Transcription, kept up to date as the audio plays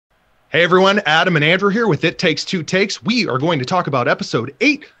Hey everyone, Adam and Andrew here with It Takes Two Takes. We are going to talk about episode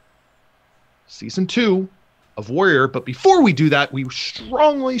 8, season 2 of Warrior. But before we do that, we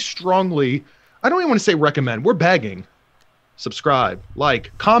strongly, I don't even want to say recommend, we're begging. Subscribe,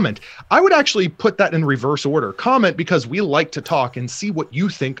 like, comment. I would actually put that in reverse order. Comment because we like to talk and see what you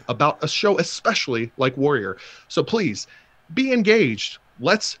think about a show, especially like Warrior. So please be engaged.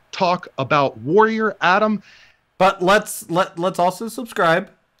 Let's talk about Warrior, Adam. But let's also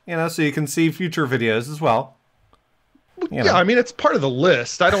subscribe. So you can see future videos as well. Yeah, I mean, it's part of the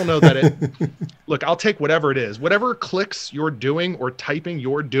list. I don't know that it... Look, I'll take whatever it is. Whatever clicks you're doing or typing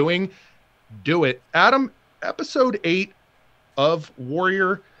you're doing, do it. Adam, episode 8 of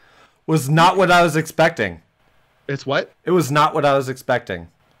Warrior... was not what I was expecting. It's what? It was not what I was expecting.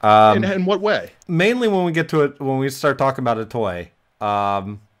 In what way? Mainly when we get to it, when we start talking about a toy.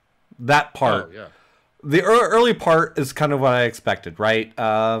 That part. Oh, yeah. The early part is kind of what I expected, right?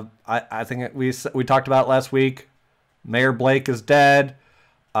 I think we talked about it last week. Mayor Blake is dead.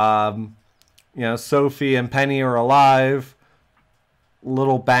 Sophie and Penny are alive. A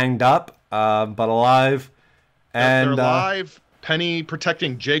little banged up, but alive. And they're alive. Penny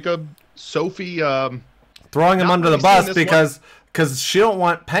protecting Jacob. Sophie throwing him under the bus because she don't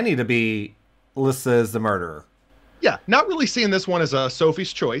want Penny to be listed as the murderer. Yeah, not really seeing this one as a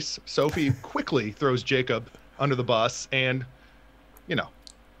Sophie's choice. Sophie quickly throws Jacob under the bus, and we'll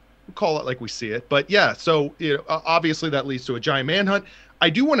call it like we see it. But yeah, so obviously that leads to a giant manhunt.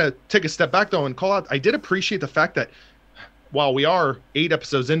 I do want to take a step back though and call out. I did appreciate the fact that while we are 8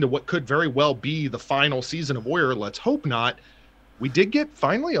 episodes into what could very well be the final season of Warrior, let's hope not. We did get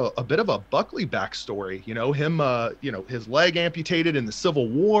finally a bit of a Buckley backstory. Him, his leg amputated in the Civil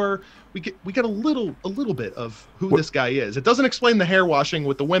War. We get a little bit of who this guy is. It doesn't explain the hair washing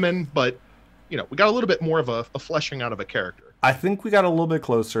with the women, but we got a little bit more of a fleshing out of a character. I think we got a little bit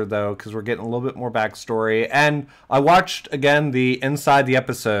closer though, because we're getting a little bit more backstory. And I watched again the inside the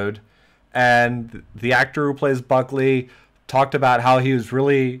episode, and the actor who plays Buckley talked about how he was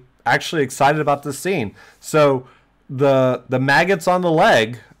really actually excited about this scene. So the maggots on the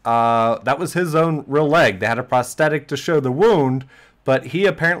leg, that was his own real leg. They had a prosthetic to show the wound, but he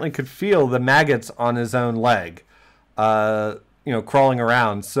apparently could feel the maggots on his own leg, crawling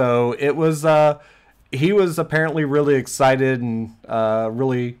around. So it was, he was apparently really excited and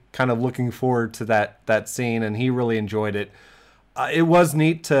really kind of looking forward to that scene, and he really enjoyed it. It was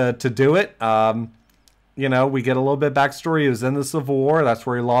neat to do it. We get a little bit backstory. He was in the Civil War. That's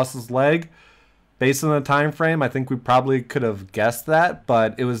where he lost his leg. Based on the time frame, I think we probably could have guessed that,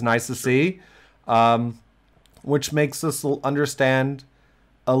 but it was nice to see, which makes us understand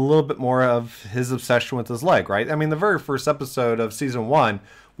a little bit more of his obsession with his leg, right? I mean, the very first episode of season 1,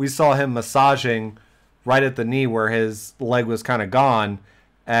 we saw him massaging right at the knee where his leg was kind of gone,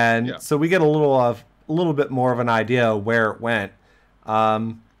 and so we get a little bit more of an idea of where it went.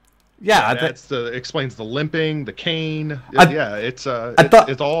 That explains the limping, the cane. It's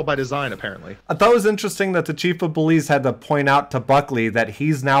all by design, apparently. I thought it was interesting that the chief of police had to point out to Buckley that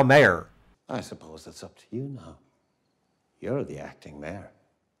he's now mayor. I suppose it's up to you now. You're the acting mayor.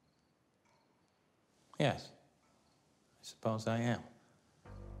 Yes, I suppose I am.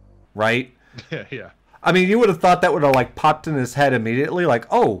 Right? Yeah. I mean, you would have thought that would have popped in his head immediately,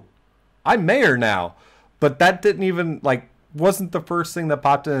 oh, I'm mayor now. But that didn't even wasn't the first thing that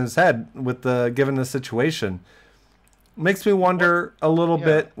popped in his head with given the situation. Makes me wonder a little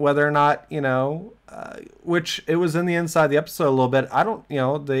bit whether or not, which it was in the inside the episode a little bit. I don't,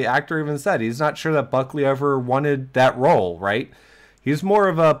 the actor even said he's not sure that Buckley ever wanted that role, right? He's more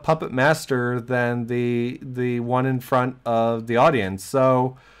of a puppet master than the one in front of the audience.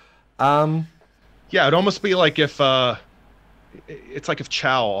 So, it'd almost be like if, it's like if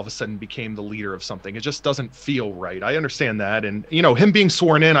Chow all of a sudden became the leader of something. It just doesn't feel right. I understand that. And, him being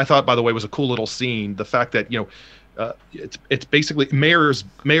sworn in, I thought, by the way, was a cool little scene. The fact that, it's basically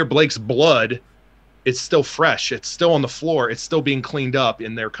Mayor Blake's blood. It's still fresh. It's still on the floor. It's still being cleaned up,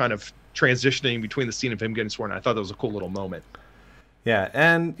 and they're kind of transitioning between the scene of him getting sworn in. I thought that was a cool little moment. Yeah.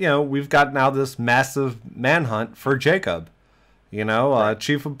 And, we've got now this massive manhunt for Jacob. Right.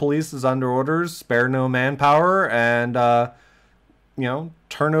 Chief of police is under orders, spare no manpower, and,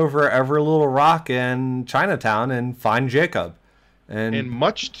 turn over every little rock in Chinatown and find Jacob. And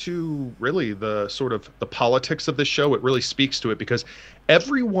much to really the sort of the politics of this show, it really speaks to it because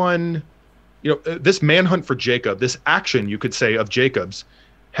everyone, this manhunt for Jacob, this action, you could say, of Jacob's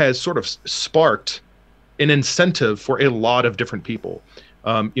has sort of sparked an incentive for a lot of different people.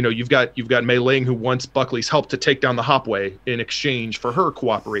 You've got Mei Ling, who wants Buckley's help to take down the Hopway in exchange for her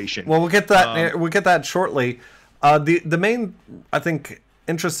cooperation. Well, we'll get that shortly. The main, I think,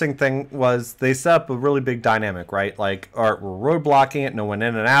 interesting thing was they set up a really big dynamic, right? Like, all right, we're roadblocking it, no one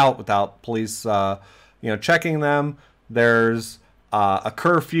in and out without police, checking them. There's a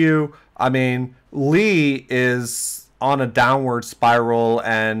curfew. I mean, Lee is on a downward spiral,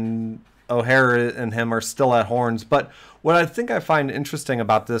 and O'Hara and him are still at horns. But what I think I find interesting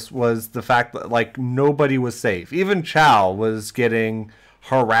about this was the fact that, like, nobody was safe. Even Chow was getting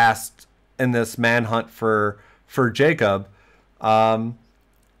harassed in this manhunt for Jacob.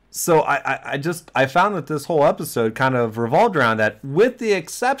 So I found that this whole episode kind of revolved around that, with the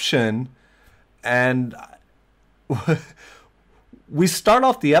exception, and we start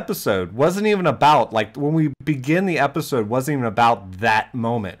off the episode wasn't even about, like, when we begin the episode wasn't even about that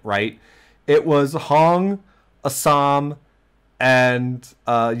moment, right? It was Hong, Assam, and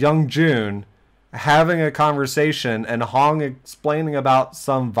Young Jun having a conversation, and Hong explaining about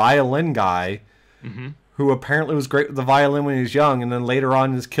some violin guy who apparently was great with the violin when he was young, and then later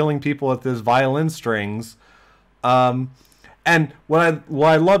on is killing people with his violin strings. And what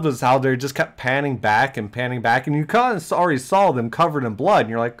I loved was how they just kept panning back, and you kind of already saw them covered in blood, and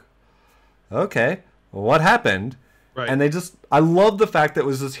you're like, okay, well, what happened? Right. And I love the fact that it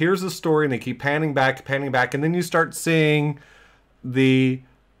was just, here's the story, and they keep panning back, and then you start seeing the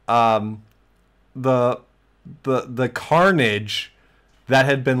carnage that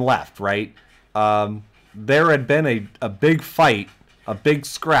had been left, right? There had been a big fight, a big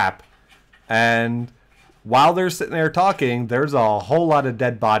scrap, and while they're sitting there talking, there's a whole lot of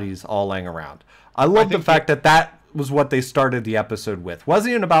dead bodies all laying around. I love the fact that was what they started the episode with. Wasn't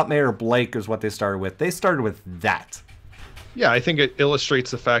even about Mayor Blake is what they started with. They started with that. Yeah, I think it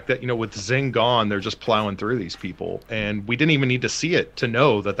illustrates the fact that, with Zing gone, they're just plowing through these people. And we didn't even need to see it to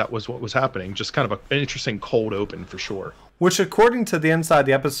know that was what was happening. Just kind of an interesting cold open for sure. Which, according to the inside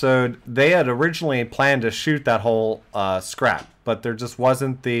the episode, they had originally planned to shoot that whole scrap. But there just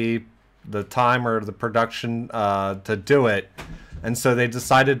wasn't the time or the production to do it. And so they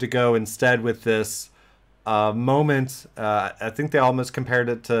decided to go instead with this moment. I think they almost compared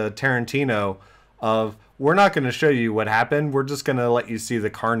it to Tarantino of, we're not going to show you what happened. We're just going to let you see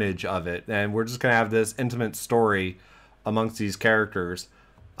the carnage of it. And we're just going to have this intimate story amongst these characters.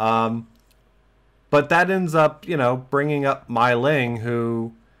 But that ends up, bringing up Mai Ling,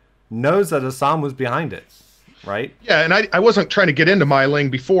 who knows that Assam was behind it. Right? Yeah, and I wasn't trying to get into Mai Ling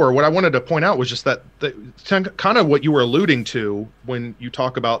before. What I wanted to point out was just that kind of what you were alluding to when you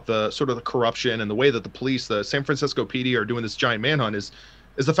talk about the sort of the corruption and the way that the police, the San Francisco PD, are doing this giant manhunt is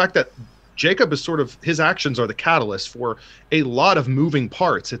the fact that Jacob is sort of, his actions are the catalyst for a lot of moving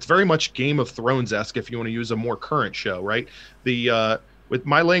parts. It's very much Game of Thrones-esque, if you want to use a more current show, right? With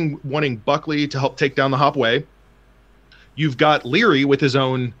Mai Ling wanting Buckley to help take down the Hopway, you've got Leary with his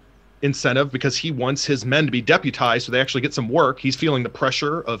own incentive because he wants his men to be deputized so they actually get some work. He's feeling the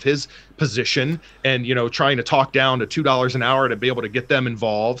pressure of his position and, trying to talk down to $2 an hour to be able to get them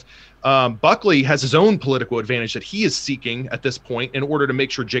involved. Buckley has his own political advantage that he is seeking at this point in order to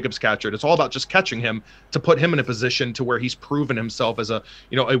make sure Jacob's captured. It's all about just catching him to put him in a position to where he's proven himself as a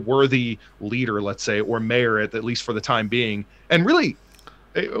worthy leader, let's say, or mayor at least for the time being. And really,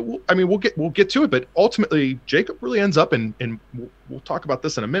 I mean, we'll get to it, but ultimately Jacob really ends up in we'll talk about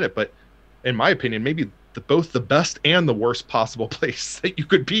this in a minute, but in my opinion, maybe both the best and the worst possible place that you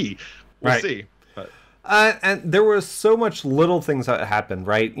could be. We'll see. And there was so much little things that happened,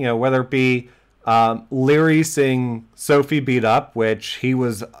 right? Whether it be Leary seeing Sophie beat up, which he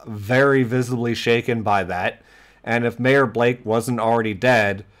was very visibly shaken by that. And if Mayor Blake wasn't already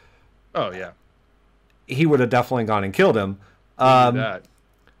dead, oh yeah, he would have definitely gone and killed him.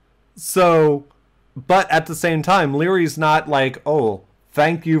 So, but at the same time, Leary's not like, oh,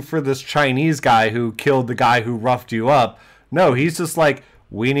 thank you for this Chinese guy who killed the guy who roughed you up. No, he's just like,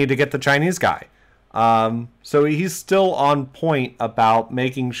 we need to get the Chinese guy. So he's still on point about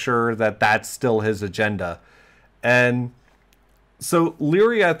making sure that that's still his agenda. And so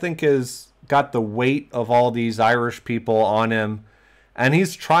Leary, I think, has got the weight of all these Irish people on him, and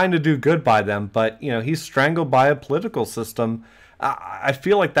he's trying to do good by them, but he's strangled by a political system. I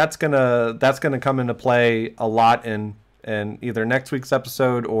feel like that's gonna come into play a lot in either next week's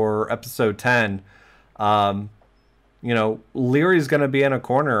episode or episode 10. Leary's gonna be in a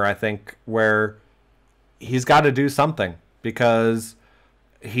corner, I think, where he's got to do something because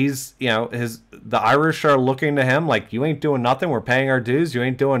he's, the Irish are looking to him like, you ain't doing nothing. We're paying our dues. You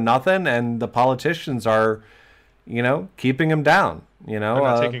ain't doing nothing. And the politicians are, keeping him down, They're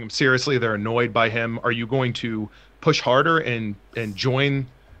not taking him seriously. They're annoyed by him. Are you going to push harder and join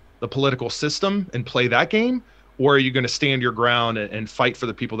the political system and play that game? Or are you going to stand your ground and fight for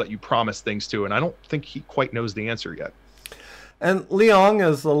the people that you promised things to? And I don't think he quite knows the answer yet. And Liang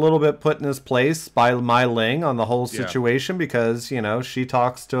is a little bit put in his place by Mai Ling on the whole Yeah. situation because, she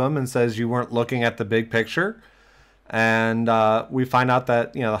talks to him and says you weren't looking at the big picture. And we find out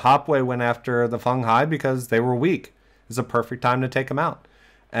that, the Hopway went after the Feng Hai because they were weak. It's a perfect time to take them out.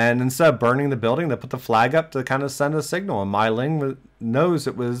 And instead of burning the building, they put the flag up to kind of send a signal. And Mai Ling knows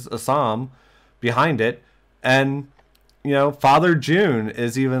it was Assam behind it. And, Father June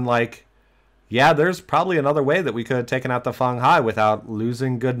is even like, yeah, there's probably another way that we could have taken out the Feng Hai without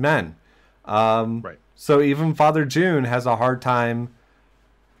losing good men. Right. So even Father June has a hard time,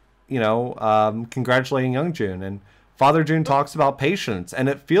 congratulating young June. And Father June talks about patience. And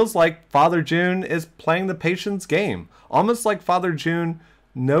it feels like Father June is playing the patience game. Almost like Father June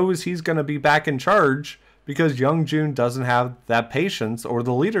knows he's going to be back in charge because young June doesn't have that patience or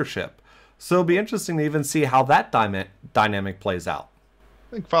the leadership. So it'll be interesting to even see how that dynamic plays out.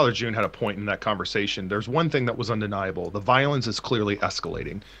 I think Father June had a point in that conversation. There's one thing that was undeniable. The violence is clearly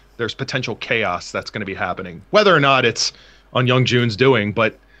escalating. There's potential chaos that's going to be happening, whether or not it's on young June's doing.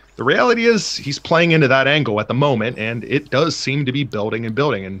 But the reality is he's playing into that angle at the moment, and it does seem to be building and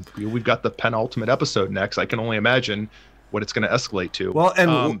building. And we've got the penultimate episode next. I can only imagine what it's going to escalate to. Well,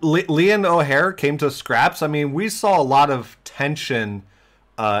 and Lee and O'Hare came to scraps. I mean, we saw a lot of tension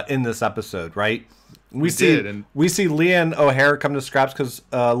in this episode, right? We see Lee and O'Hare come to scraps because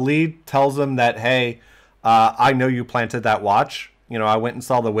Lee tells him that, hey, I know you planted that watch. I went and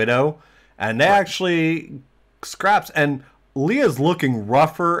saw the widow, and they actually scraps. And Lee is looking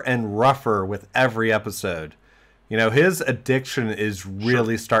rougher and rougher with every episode. His addiction is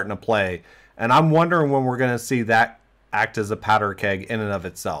really starting to play, and I'm wondering when we're going to see that act as a powder keg in and of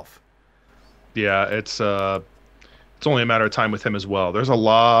itself. Yeah, it's only a matter of time with him as well. There's a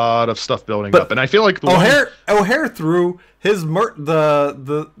lot of stuff building up, and I feel like O'Hare threw his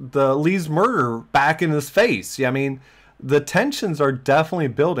the Lee's murder back in his face. Yeah, I mean, the tensions are definitely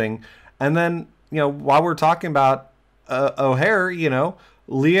building. And then while we're talking about O'Hare,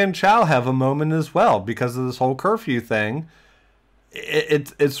 Lee and Chow have a moment as well because of this whole curfew thing.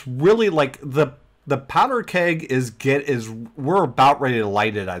 It's really like the powder keg is we're about ready to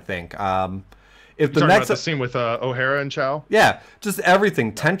light it, I think. If the next about the scene with O'Hara and Chow, yeah, just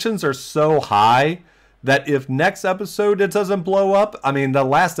everything. Tensions are so high that if next episode it doesn't blow up, I mean, the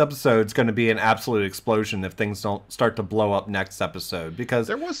last episode's going to be an absolute explosion if things don't start to blow up next episode. Because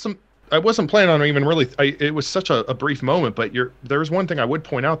there was some. I wasn't planning on even really. It was such a brief moment, but there's one thing I would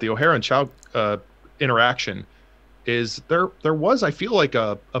point out: the O'Hara and Chow interaction is there was, I feel like,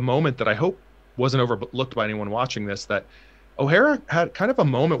 a moment that I hope wasn't overlooked by anyone watching this, that O'Hara had kind of a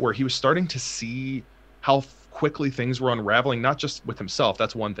moment where he was starting to see how quickly things were unraveling, not just with himself.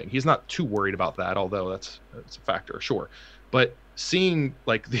 That's one thing. He's not too worried about that, although that's a factor, sure. But seeing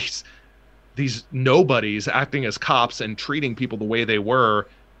like these nobodies acting as cops and treating people the way they were,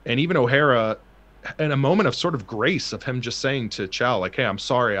 and even O'Hara in a moment of sort of grace of him just saying to Chow, like, hey, I'm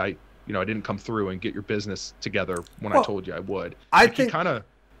sorry, I didn't come through and get your business together when I told you I would. I think he kind of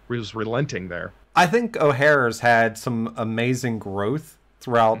was relenting there. I think O'Hara's had some amazing growth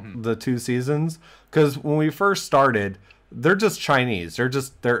throughout the 2 seasons, because when we first started, they're just Chinese. They're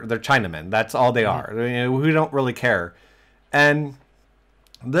Chinamen. That's all they are. We don't really care. And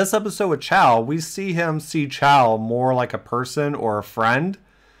this episode with Chow, we see Chow more like a person or a friend.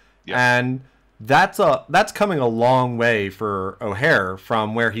 Yeah. And that's coming a long way for O'Hare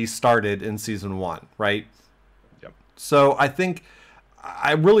from where he started in season 1, right? Yep. So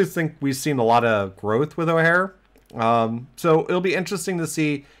I really think we've seen a lot of growth with O'Hare. So it'll be interesting to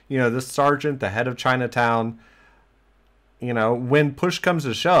see, the sergeant, the head of Chinatown, when push comes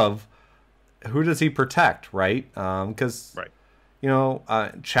to shove, who does he protect, right? Because,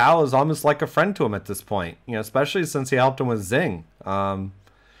 Chow is almost like a friend to him at this point, especially since he helped him with Zing.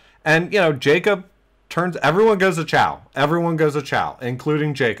 And, Jacob everyone goes to Chow. Everyone goes to Chow,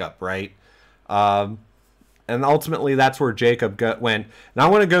 including Jacob, right? And ultimately, that's where Jacob went. And I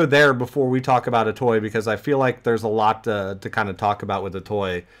want to go there before we talk about a toy, because I feel like there's a lot to kind of talk about with a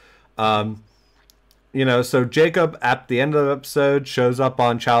toy. So Jacob, at the end of the episode, shows up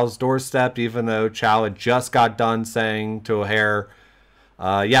on Chow's doorstep, even though Chow had just got done saying to O'Hare,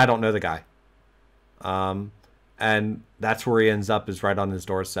 yeah, I don't know the guy. And that's where he ends up, is right on his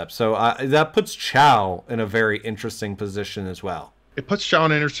doorstep. So that puts Chow in a very interesting position as well. It puts Chow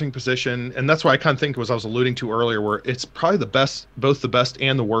in an interesting position, and that's why I kind of think, as I was alluding to earlier, where it's probably both the best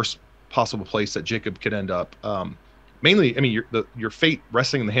and the worst possible place that Jacob could end up. Mainly, I mean, your fate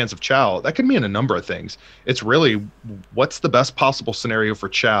resting in the hands of Chow, that could mean a number of things. It's really, what's the best possible scenario for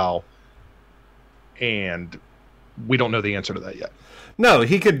Chow, and we don't know the answer to that yet. No,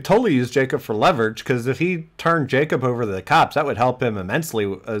 he could totally use Jacob for leverage, because if he turned Jacob over to the cops, that would help him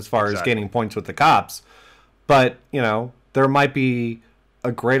immensely as far as gaining points with the cops. But, there might be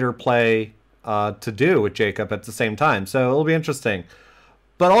a greater play to do with Jacob at the same time. So it'll be interesting.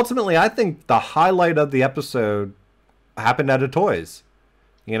 But ultimately, I think the highlight of the episode happened at Atoy's.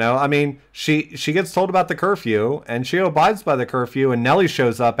 She gets told about the curfew, and she abides by the curfew, and Nellie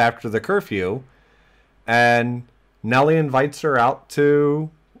shows up after the curfew, and Nellie invites her out to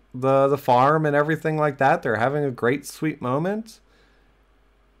the farm and everything like that. They're having a great, sweet moment.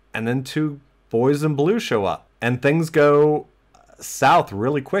 And then 2 boys in blue show up, and things go south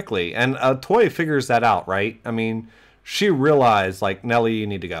really quickly. And Toy figures that out, right? She realized, like, Nellie, you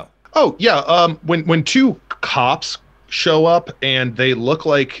need to go. Oh, yeah. When 2 cops show up and they look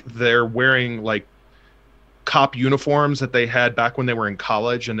like they're wearing, like, cop uniforms that they had back when they were in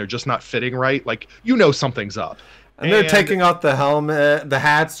college, and they're just not fitting right, like, something's up. And they're taking off the helmet, the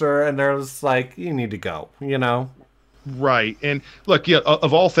hats, and they're just like, you need to go, Right. And look, yeah,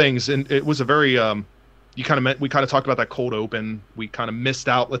 of all things, and it was a very, we kind of talked about that cold open. We kind of missed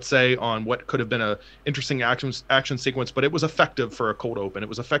out, let's say, on what could have been a interesting action sequence, but it was effective for a cold open. It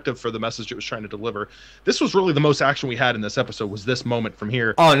was effective for the message it was trying to deliver. This was really the most action we had in this episode, was this moment from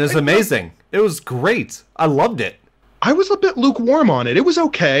here. Oh, and it was amazing. It was great. I loved it. I was a bit lukewarm on it. It was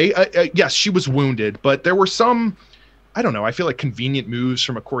okay. Yes, she was wounded, but there were some, I don't know, I feel like convenient moves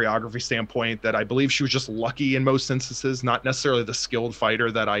from a choreography standpoint that I believe she was just lucky in most instances, not necessarily the skilled fighter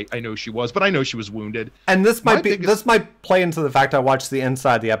that I know she was, but I know she was wounded. And this might play into the fact I watched the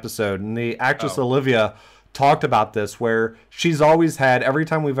inside the episode, and the actress Olivia talked about this, where she's always had, every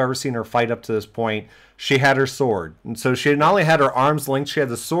time we've ever seen her fight up to this point, she had her sword. And so she not only had her arm's length, she had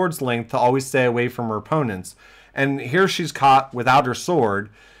the sword's length to always stay away from her opponents. And here she's caught without her sword.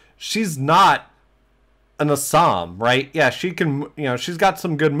 She's not an Assam, right? Yeah, she can, she's got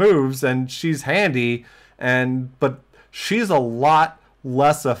some good moves and she's handy, but she's a lot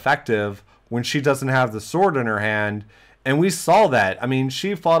less effective when she doesn't have the sword in her hand. And we saw that.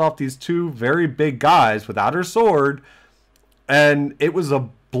 She fought off these 2 very big guys without her sword, and it was a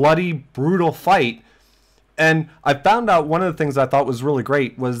bloody, brutal fight. And I found out one of the things I thought was really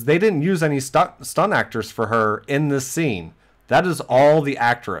great was they didn't use any stunt actors for her in this scene. That is all the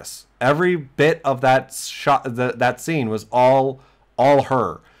actress. Every bit of that shot, that scene was all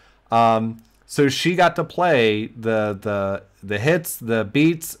her. So she got to play the hits, the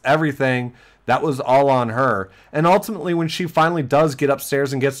beats, everything. That was all on her. And ultimately, when she finally does get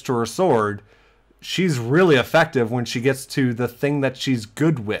upstairs and gets to her sword, she's really effective when she gets to the thing that she's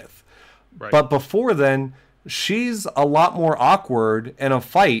good with. Right. But before then, she's a lot more awkward in a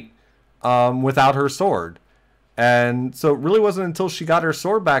fight without her sword. And so it really wasn't until she got her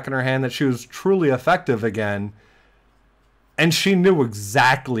sword back in her hand that she was truly effective again. And she knew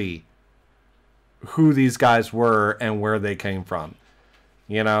exactly who these guys were and where they came from.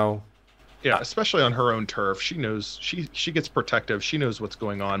 Yeah, especially on her own turf. She knows, she gets protective. She knows what's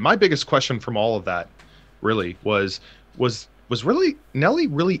going on. My biggest question from all of that really was really Nellie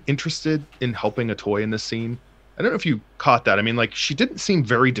really interested in helping Atoy in this scene? I don't know if you caught that. She didn't seem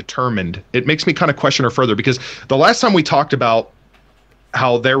very determined. It makes me kind of question her further, because the last time we talked about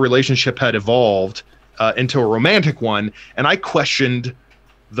how their relationship had evolved into a romantic one, and I questioned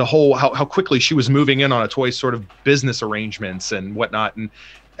the whole, how quickly she was moving in on Atoy's sort of business arrangements and whatnot. And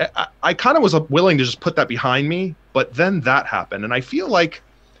I kind of was willing to just put that behind me, but then that happened. And I feel like,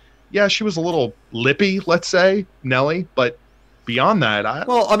 yeah, she was a little lippy, let's say, Nellie, but beyond that,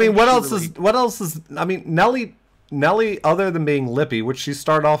 Nellie, other than being lippy, which she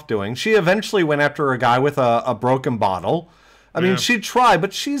started off doing, she eventually went after a guy with a broken bottle. She tried,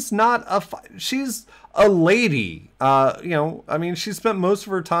 but she's not she's a lady. She spent most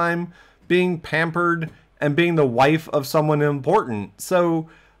of her time being pampered and being the wife of someone important. So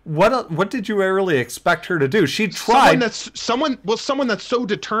what did you really expect her to do? She tried. Someone that's so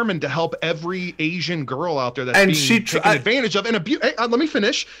determined to help every Asian girl out there that's being taken advantage of and abused. Hey, let me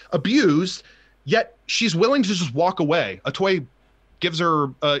finish. Abused. Yet she's willing to just walk away. Atoy gives her,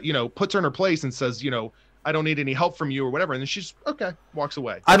 puts her in her place and says, I don't need any help from you or whatever. And then she's okay, walks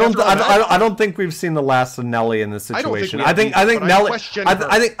away. I don't think we've seen the last of Nellie in this situation. I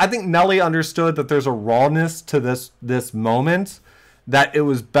think Nellie understood that there's a rawness to this moment, that it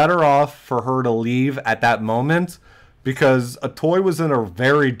was better off for her to leave at that moment, because Atoy was in a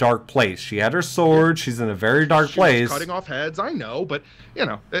very dark place. She had her sword. She's in a very dark place. Was cutting off heads. I know, but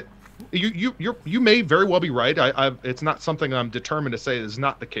you may very well be right. It's not something I'm determined to say is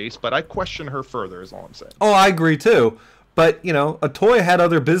not the case, but I question her further, is all I'm saying. Oh, I agree too. But, you know, Atoy had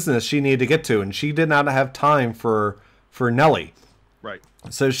other business she needed to get to, and she did not have time for Nellie. Right.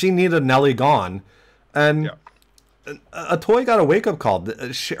 So she needed Nellie gone. And Atoy got a wake-up call.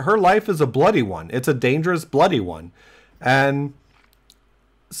 Her life is a bloody one. It's a dangerous, bloody one. And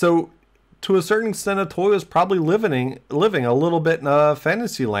so, to a certain extent, Atoy was probably living a little bit in a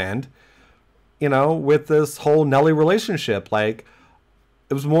fantasy land, you know, with this whole Nellie relationship. Like,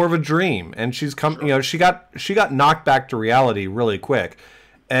 it was more of a dream, and she's come. You know, she got knocked back to reality really quick,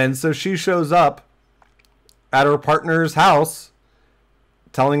 and so she shows up at her partner's house,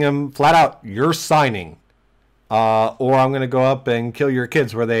 telling him flat out, "You're signing, or I'm going to go up and kill your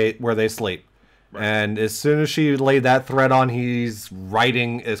kids where they sleep." Right. And as soon as she laid that threat on, he's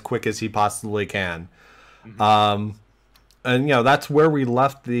writing as quick as he possibly can. Mm-hmm. And you know, that's where we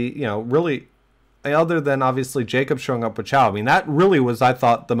left the, you know, really. Other than obviously Jacob showing up with Chow, I mean, that really was, I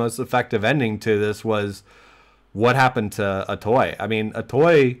thought, the most effective ending to this was what happened to Atoy. I mean,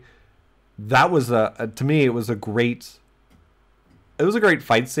 Atoy, that was to me, it was a great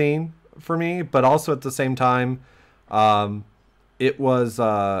fight scene for me, but also at the same time, it was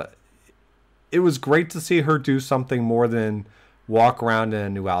great to see her do something more than walk around in a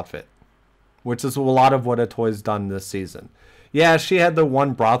new outfit, which is a lot of what Atoy's done this season. Yeah, she had the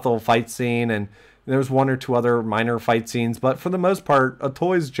one brothel fight scene, and there's one or two other minor fight scenes, but for the most part,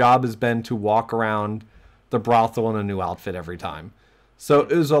 Atoy's job has been to walk around the brothel in a new outfit every time. So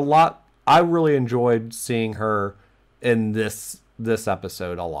it was a lot. I really enjoyed seeing her in this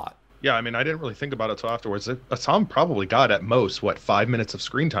episode a lot. Yeah, I mean, I didn't really think about it till afterwards. Assam probably got at most, 5 minutes of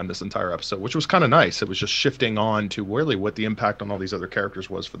screen time this entire episode, which was kind of nice. It was just shifting on to really what the impact on all these other characters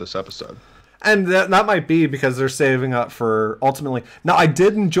was for this episode. And that might be because they're saving up for ultimately. Now, I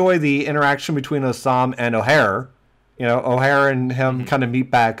did enjoy the interaction between Assam and O'Hare. You know, O'Hare and him kind of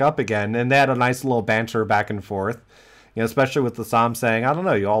meet back up again, and they had a nice little banter back and forth. You know, especially with Assam saying, "I don't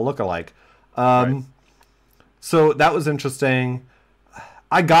know, you all look alike." Right. So that was interesting.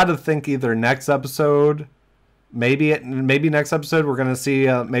 I got to think either next episode, maybe next episode we're going to see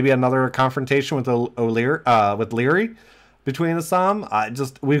maybe another confrontation with Leary. Between Assam,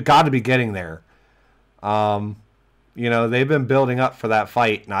 we've got to be getting there. You know, they've been building up for that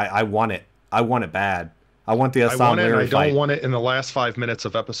fight, and I want it. I want it bad. I want the Assam Leary fight. I don't want it in the last 5 minutes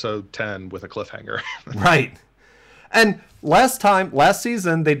of episode 10 with a cliffhanger. Right. And last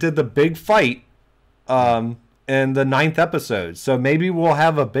season, they did the big fight in the 9th episode. So maybe we'll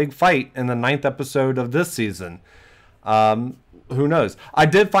have a big fight in the 9th episode of this season. Who knows? I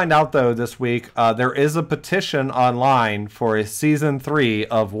did find out, though, this week, there is a petition online for a season 3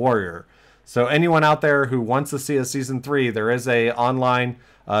 of Warrior. So anyone out there who wants to see a season 3, there is a online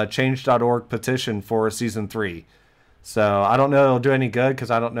change.org petition for a season 3. So I don't know if it'll do any good, because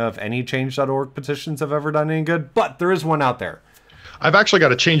I don't know if any change.org petitions have ever done any good, but there is one out there. I've actually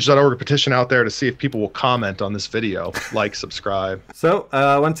got a change.org petition out there to see if people will comment on this video, like, subscribe. So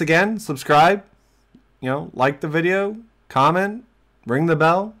once again, subscribe, you know, like the video, comment, ring the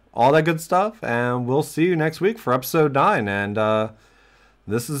bell, all that good stuff, and we'll see you next week for episode 9. And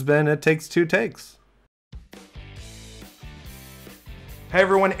this has been It Takes Two Takes. Hey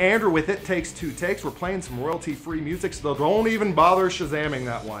everyone, Andrew with It Takes Two Takes. We're playing some royalty-free music, so don't even bother Shazamming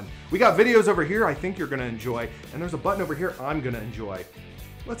that one. We got videos over here I think you're going to enjoy, and there's a button over here I'm going to enjoy.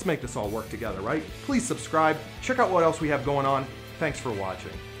 Let's make this all work together, right? Please subscribe. Check out what else we have going on. Thanks for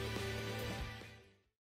watching.